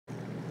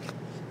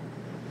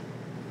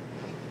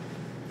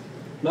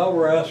Now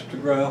we're asked to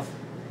graph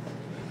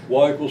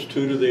y equals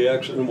 2 to the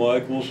x and y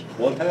equals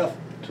 1/2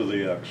 to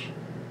the x.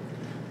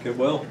 Okay,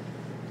 well,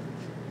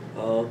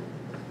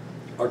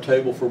 our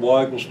table for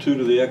y equals 2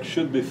 to the x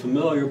should be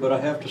familiar, but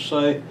I have to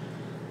say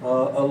a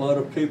lot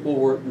of people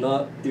were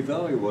not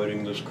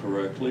evaluating this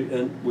correctly,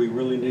 and we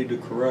really need to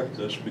correct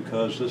this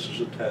because this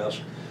is a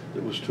task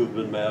that was to have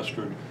been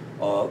mastered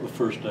the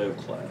first day of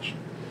class.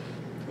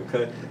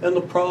 Okay, and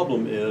the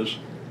problem is,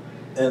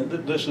 and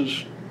this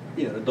is,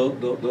 you know,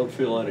 don't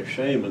feel any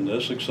shame in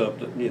this, except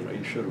that, you know,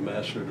 you should have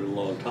mastered it a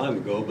long time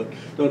ago, but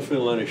don't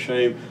feel any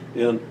shame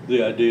in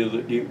the idea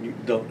that you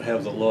don't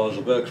have the laws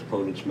of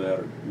exponents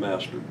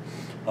mastered.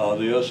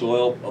 The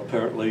SOL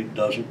apparently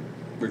doesn't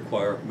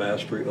require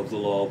mastery of the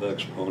law of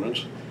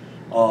exponents.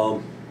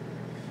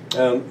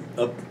 And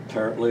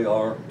apparently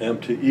our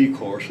MTE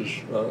courses,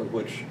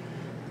 which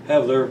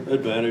have their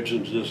advantages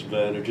and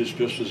disadvantages,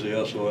 just as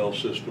the SOL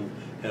system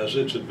has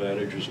its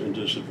advantages and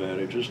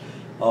disadvantages,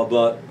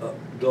 but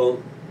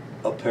don't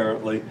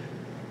apparently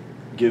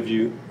give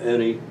you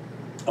any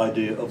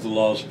idea of the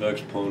laws of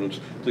exponents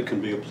that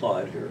can be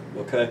applied here,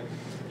 okay?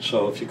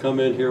 So if you come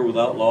in here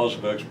without laws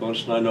of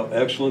exponents, and I know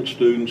excellent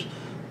students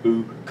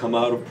who come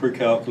out of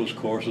pre-calculus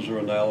courses or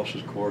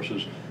analysis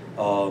courses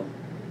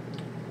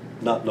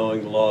not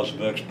knowing the laws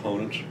of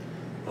exponents,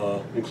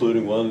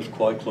 including one that's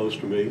quite close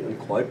to me and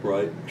quite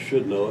bright,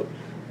 should know it.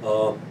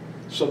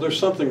 So there's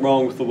something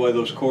wrong with the way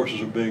those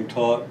courses are being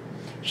taught.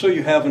 So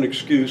you have an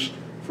excuse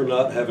for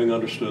not having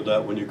understood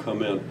that when you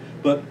come in.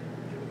 But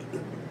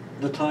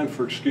the time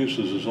for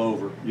excuses is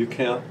over. You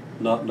can't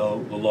not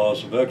know the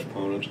laws of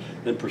exponents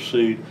and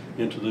proceed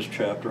into this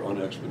chapter on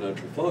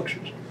exponential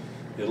functions.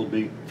 It'll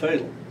be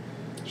fatal.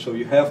 So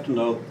you have to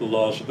know the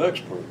laws of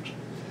exponents.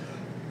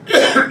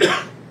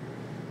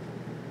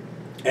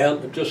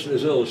 And just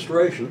as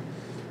illustration,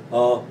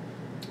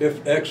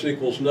 if x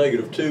equals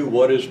 -2,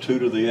 what is 2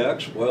 to the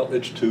x? Well,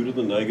 it's 2 to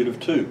the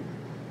 -2.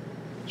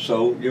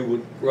 So you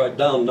would write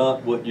down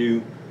not what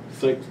you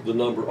think the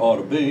number ought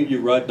to be, you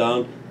write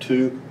down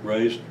 2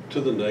 raised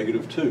to the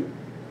 -2.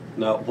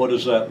 Now, what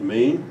does that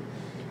mean?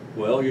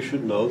 Well, you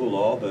should know the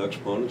law of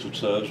exponents. It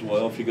says,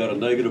 well, if you got a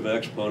negative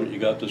exponent, you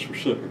got this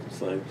reciprocal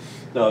thing.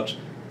 Now, it's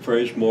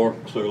phrased more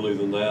clearly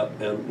than that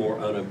and more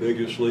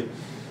unambiguously,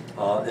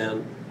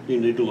 and you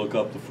need to look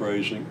up the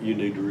phrasing. You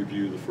need to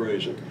review the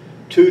phrasing.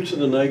 2 to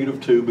the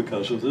 -2,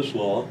 because of this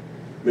law,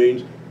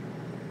 means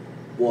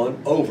 1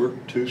 over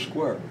 2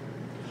 squared.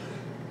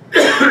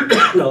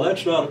 Now,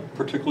 that's not a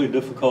particularly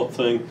difficult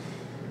thing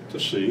to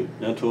see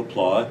and to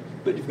apply,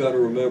 but you've got to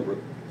remember it.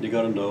 You've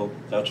got to know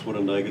that's what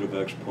a negative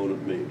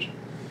exponent means.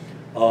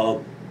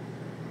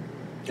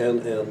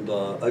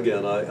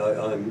 Again,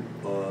 I'm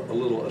a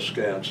little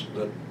askance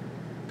that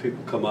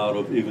people come out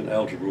of even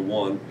Algebra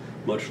 1,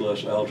 much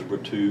less Algebra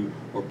 2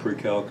 or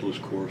pre-calculus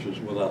courses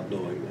without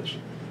knowing this.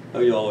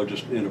 Now, y'all are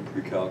just in a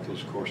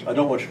pre-calculus course. I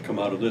don't want you to come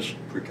out of this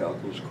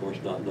pre-calculus course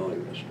not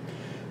knowing this.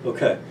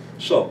 Okay,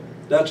 so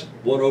that's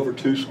 1 over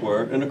 2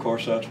 squared, and of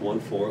course that's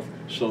 1/4,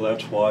 so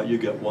that's why you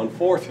get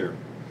 1/4 here.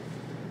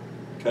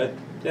 Okay,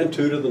 and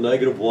 2 to the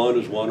 -1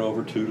 is 1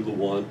 over 2 to the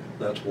 1,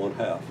 that's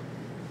 1/2.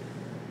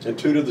 And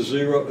 2 to the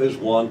 0 is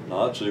 1,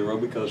 not 0,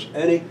 because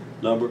any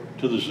number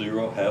to the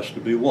 0 has to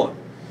be 1.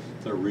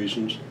 There are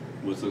reasons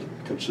with the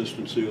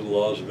consistency of the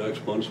laws of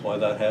exponents why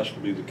that has to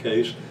be the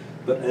case,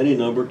 but any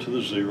number to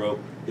the 0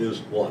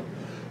 is 1,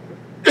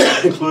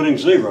 including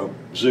 0.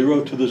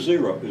 0 to the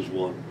 0 is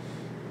 1.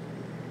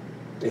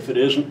 If it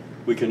isn't,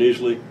 we can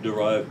easily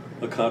derive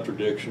a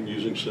contradiction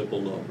using simple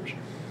numbers.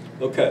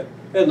 Okay,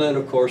 and then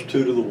of course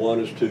 2 to the 1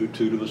 is 2,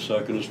 2 to the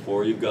 2nd is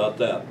 4, you've got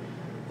that.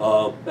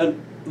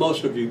 And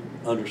most of you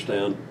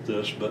understand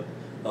this, but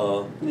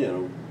you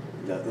know,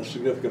 a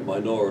significant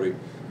minority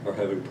are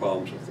having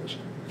problems with this.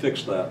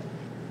 Fix that.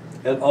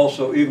 And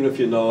also, even if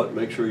you know it,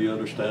 make sure you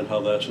understand how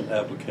that's an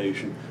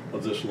application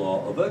of this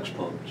law of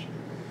exponents.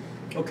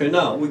 Okay,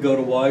 now we go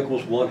to y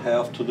equals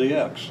 1/2 to the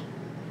x.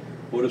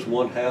 What does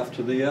 1/2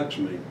 to the x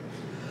mean?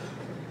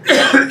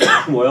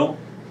 Well,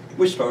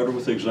 we started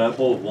with the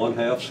example of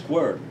 1/2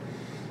 squared.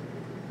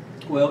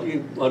 Well,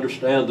 you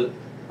understand that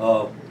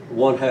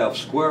 1/2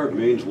 squared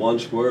means 1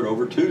 squared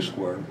over 2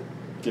 squared.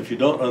 If you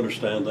don't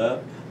understand that,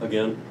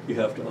 again, you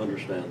have to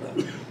understand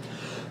that.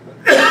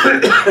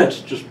 It's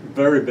just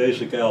very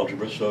basic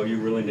algebra, so you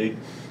really need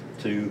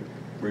to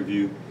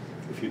review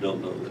if you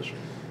don't know this.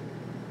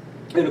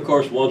 And of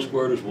course, 1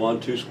 squared is 1,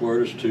 2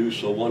 squared is 2,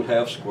 so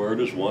 1/2 squared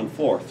is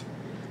 1/4.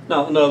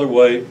 Now, another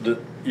way that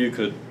you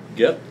could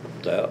get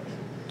that,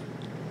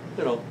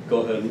 you know,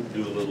 go ahead and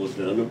do a little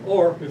addendum,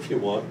 or if you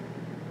want,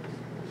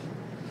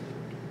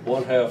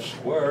 1/2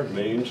 squared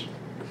means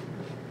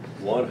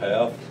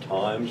 1/2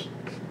 times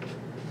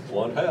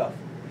 1/2.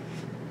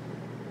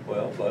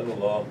 Well, by the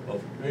law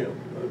of, you know,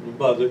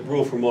 by the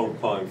rule for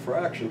multiplying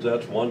fractions,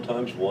 that's 1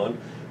 times 1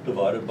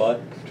 divided by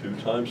 2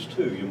 times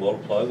 2. You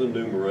multiply the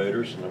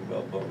numerators, and I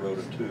about wrote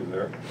a 2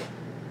 there,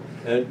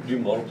 and you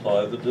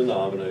multiply the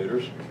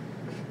denominators,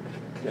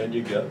 and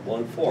you get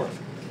 1/4.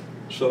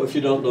 So if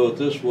you don't know it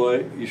this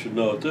way, you should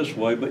know it this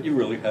way, but you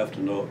really have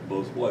to know it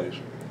both ways.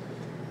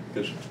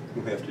 because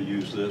we have to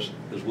use this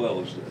as well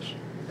as this.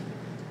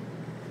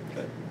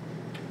 Okay.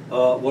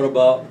 What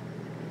about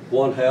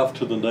 1/2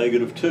 to the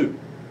negative 2?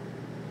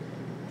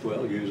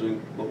 Well,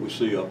 using what we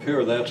see up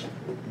here, that's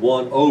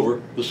 1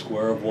 over the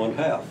square of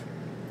 1/2,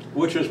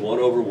 which is 1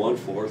 over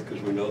 1/4,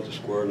 because we know the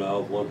square now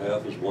of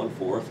 1/2 is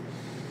 1/4.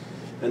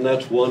 And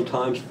that's 1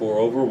 times 4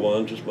 over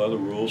 1, just by the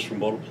rules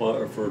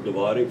for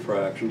dividing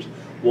fractions.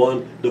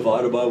 1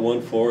 divided by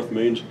 1/4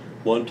 means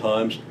 1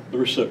 times the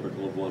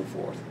reciprocal of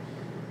 1/4.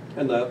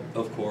 And that,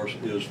 of course,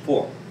 is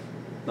 4.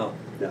 Now,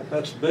 yeah,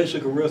 that's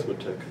basic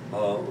arithmetic.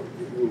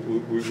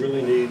 We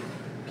really need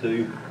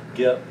to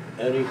get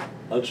any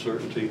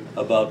uncertainty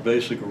about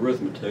basic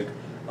arithmetic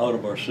out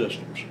of our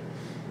systems.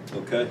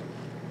 Okay?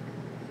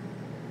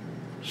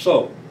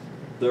 So,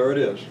 there it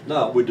is.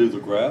 Now, we do the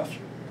graphs.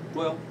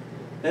 Well,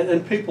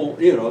 and people,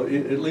 you know,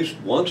 at least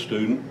one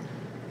student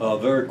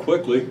very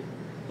quickly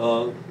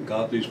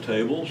got these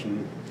tables,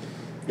 and,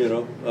 you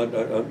know,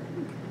 I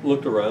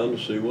looked around to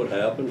see what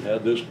happened,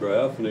 had this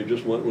graph, and he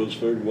just went with his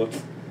finger and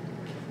went,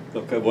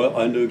 okay, well,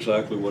 I knew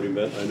exactly what he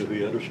meant. I knew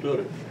he understood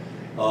it.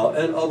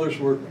 And others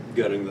were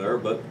getting there,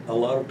 but a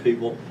lot of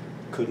people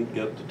couldn't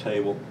get the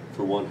table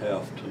for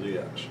 1/2 to the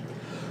x.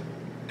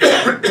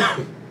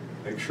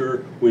 Make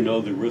sure we know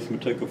the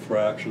arithmetic of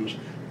fractions,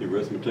 the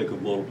arithmetic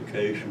of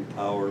multiplication,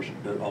 powers,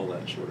 and all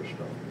that sort of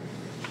stuff.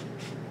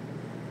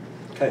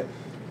 Okay,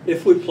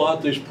 if we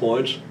plot these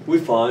points, we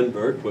find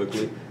very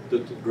quickly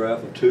that the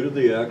graph of 2 to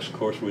the x, of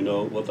course we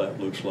know what that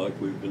looks like,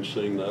 we've been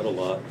seeing that a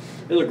lot,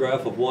 and the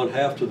graph of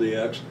 1/2 to the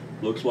x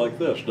looks like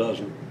this,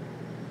 doesn't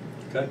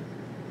it? Okay?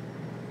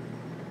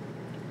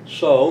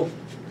 So,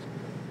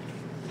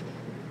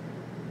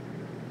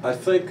 I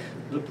think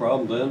the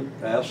problem then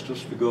asked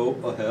us to go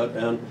ahead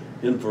and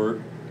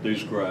invert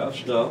these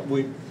graphs. Now,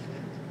 we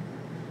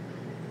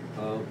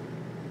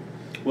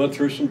went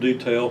through some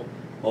detail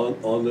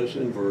on this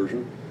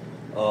inversion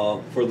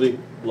for the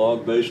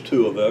log base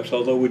 2 of x,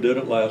 although we did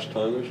it last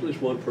time. There's at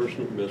least one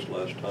person that missed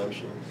last time,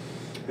 so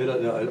and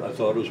I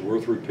thought it was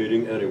worth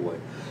repeating anyway.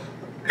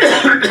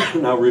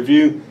 Now,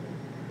 review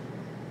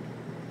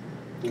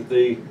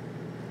the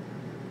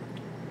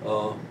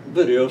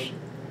videos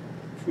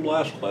from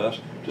last class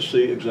to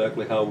see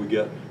exactly how we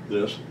get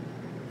this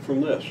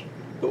from this.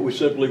 But we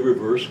simply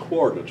reverse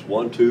coordinates.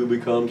 1, 2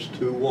 becomes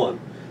 2, 1.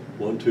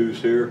 1, 2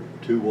 is here,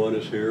 2, 1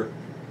 is here.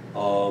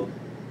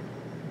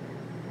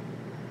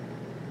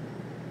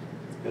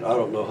 And I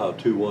don't know how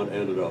 2, 1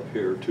 ended up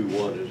here. 2,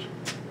 1 is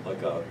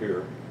like out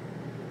here.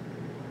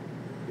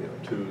 You know,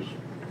 2 is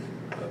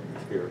up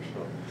here,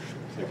 so I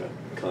think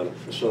I kind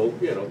of, so,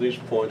 you know, these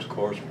points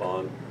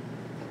correspond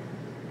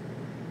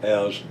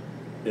as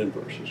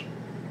inverses,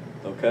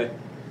 okay?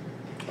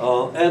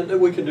 And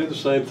we can do the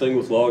same thing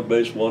with log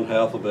base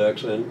 1/2 of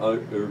x, and I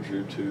urge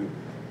you to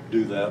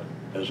do that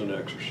as an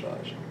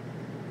exercise.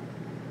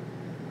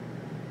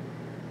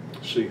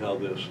 See how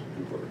this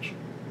inverts.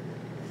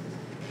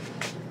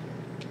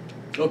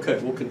 Okay,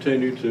 we'll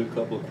continue to a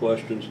couple of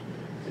questions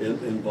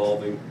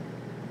involving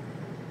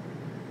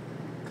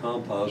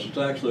composites.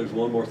 Actually, there's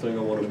one more thing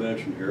I want to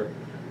mention here.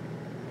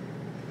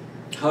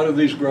 How do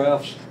these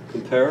graphs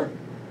compare?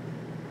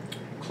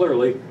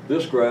 Clearly,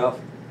 this graph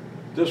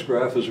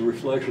is a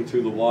reflection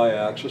through the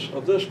y-axis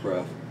of this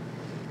graph.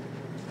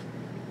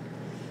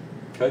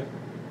 Okay?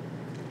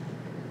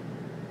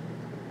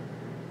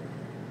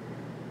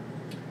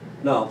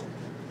 Now,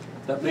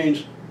 that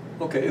means,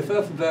 okay, if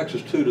f of x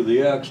is 2 to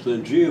the x,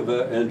 then g of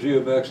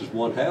x is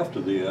 1/2 to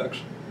the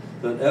x,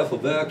 then f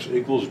of x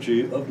equals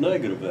g of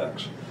negative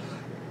x.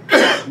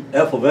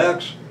 F of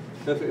x,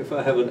 if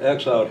I have an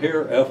x out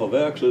here, f of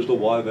x is the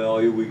y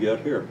value we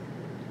get here.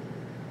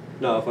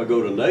 Now, if I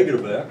go to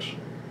negative x,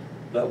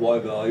 that y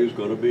value is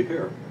going to be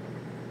here.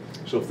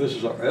 So if this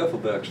is our f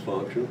of x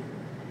function,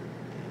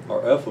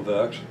 our f of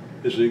x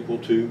is equal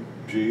to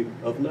g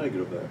of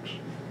negative x.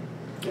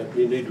 And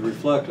you need to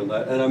reflect on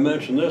that. And I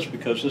mention this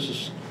because this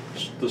is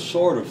the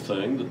sort of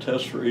thing, the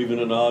test for even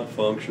and odd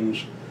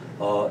functions,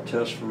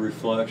 tests for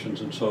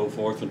reflections and so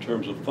forth in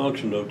terms of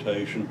function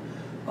notation,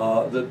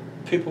 that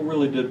people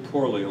really did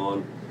poorly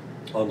on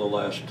the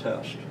last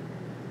test.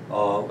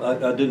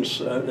 I didn't,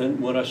 and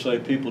when I say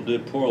people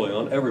did poorly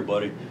on,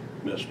 everybody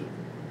missed it.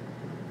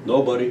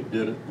 Nobody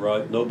did it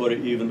right. Nobody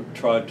even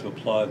tried to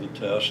apply the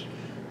test,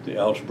 the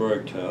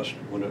algebraic test,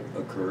 when it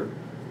occurred.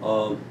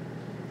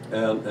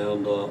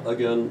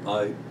 Again,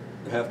 I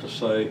have to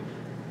say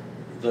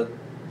that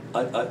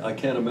I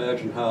can't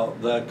imagine how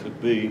that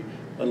could be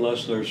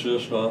unless there's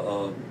just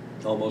a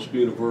almost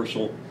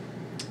universal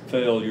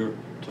failure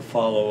to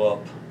follow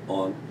up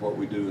on what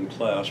we do in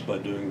class by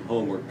doing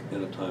homework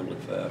in a timely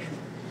fashion.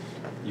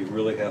 You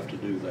really have to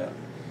do that.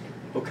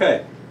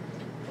 Okay.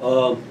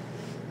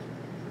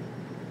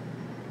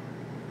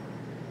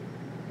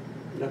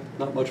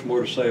 Not much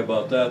more to say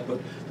about that, but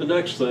the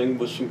next thing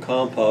was some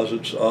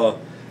composites.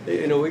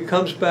 You know, it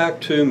comes back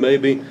to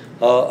maybe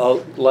a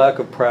lack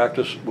of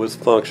practice with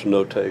function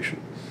notation.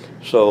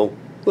 So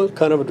we'll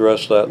kind of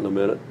address that in a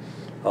minute,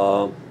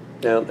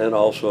 and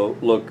also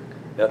look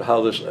at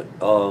how this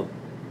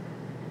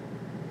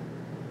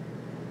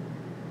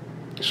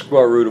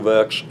square root of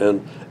x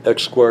and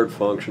x squared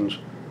functions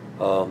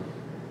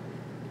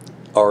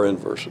are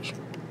inverses.